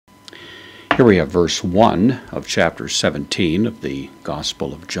Here we have verse 1 of chapter 17 of the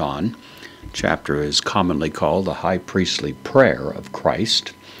Gospel of John. Chapter is commonly called the high priestly prayer of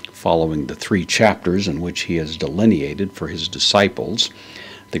Christ, following the 3 chapters in which he has delineated for his disciples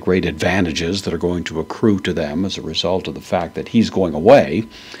the great advantages that are going to accrue to them as a result of the fact that he's going away,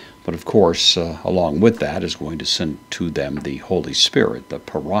 but of course, along with that is going to send to them the Holy Spirit, the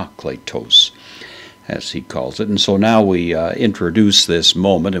Parakletos, as he calls it. And so now we introduce this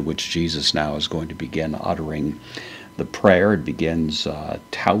moment in which Jesus now is going to begin uttering the prayer. It begins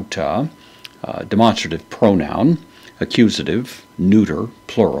tauta, demonstrative pronoun, accusative, neuter,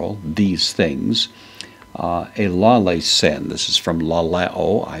 plural, these things. Elalesen, this is from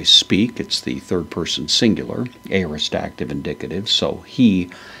laleo, I speak. It's the third person singular, aorist active indicative. So he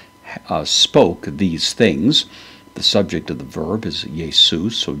spoke these things. The subject of the verb is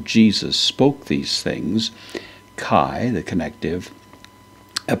Jesus, so Jesus spoke these things. Kai, the connective.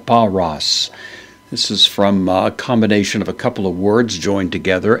 Eparos, this is from a combination of a couple of words joined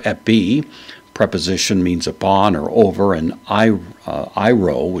together. Epi, preposition means upon or over, and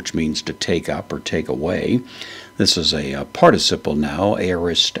iro, which means to take up or take away. This is a participle now,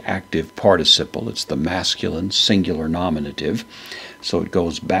 aorist active participle. It's the masculine singular nominative. So it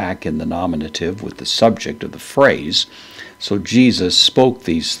goes back in the nominative with the subject of the phrase. So Jesus spoke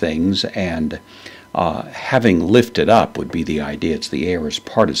these things, and having lifted up would be the idea. It's the aorist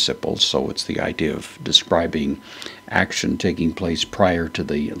participle, so it's the idea of describing action taking place prior to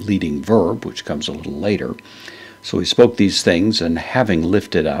the leading verb, which comes a little later. So he spoke these things, and having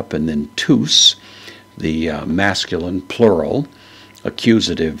lifted up, and then tous, the masculine plural,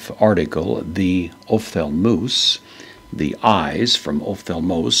 accusative article, the ophthalmos, the eyes, from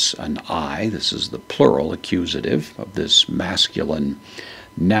ophthalmos, an eye. This is the plural accusative of this masculine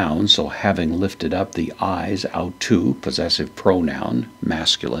noun. So having lifted up the eyes, autu, possessive pronoun,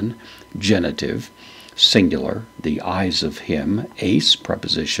 masculine, genitive, singular, the eyes of him, ace,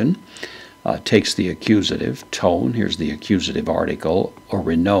 preposition, takes the accusative, tone, here's the accusative article,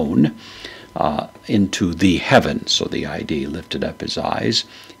 orinon, into the heaven. So the idea, lifted up his eyes,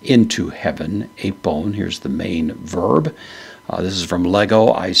 into heaven, apon, here's the main verb. This is from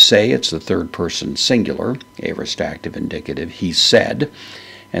lego, I say, it's the third person singular, aorist active indicative, he said.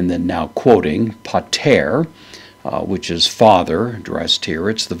 And then now quoting, pater, which is father, addressed here.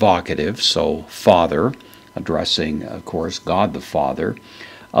 It's the vocative, so father, addressing, of course, God the Father.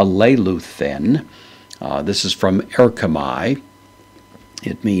 Aleluthen, this is from erkamai.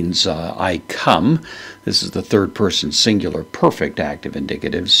 It means I come. This is the third person singular perfect active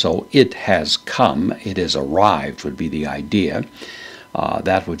indicative, so it has come, it has arrived would be the idea.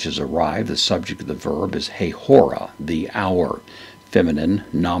 That which has arrived, the subject of the verb is hehora, the hour, feminine,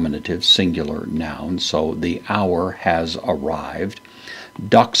 nominative, singular noun, so the hour has arrived.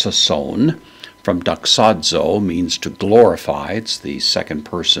 Doxason, from doxazo, means to glorify. It's the second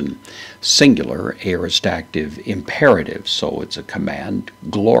person singular, aorist active imperative, so it's a command,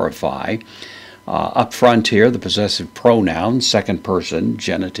 glorify. Up front here, the possessive pronoun, second person,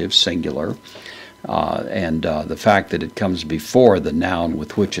 genitive, singular, and the fact that it comes before the noun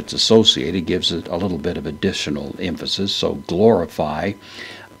with which it's associated gives it a little bit of additional emphasis, so glorify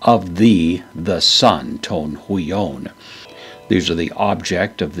of thee, the Son, ton huion. These are the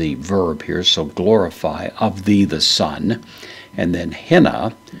object of the verb here, so glorify of thee, the Son. And then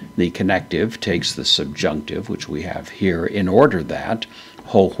hina, the connective, takes the subjunctive, which we have here, in order that,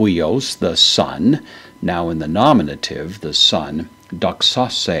 ho huios, the Son, now in the nominative, the Son,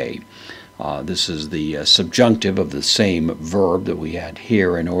 doxase. This is the subjunctive of the same verb that we had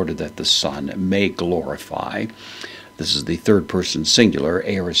here, in order that the Son may glorify. This is the third person singular,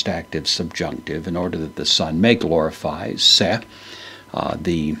 aorist active subjunctive, in order that the Son may glorify, se,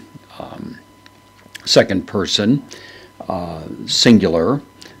 the second person singular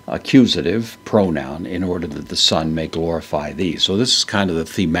accusative pronoun, in order that the Son may glorify thee. So this is kind of the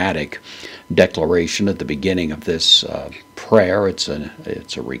thematic declaration at the beginning of this prayer. It's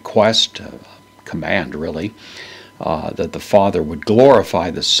a request, a command really, that the Father would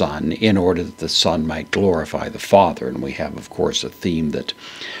glorify the Son in order that the Son might glorify the Father. And we have, of course, a theme that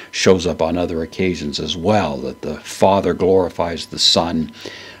shows up on other occasions as well, that the Father glorifies the Son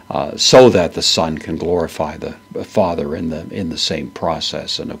so that the Son can glorify the Father in the same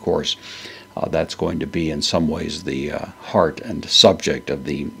process. And of course, that's going to be in some ways the heart and subject of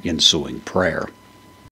the ensuing prayer.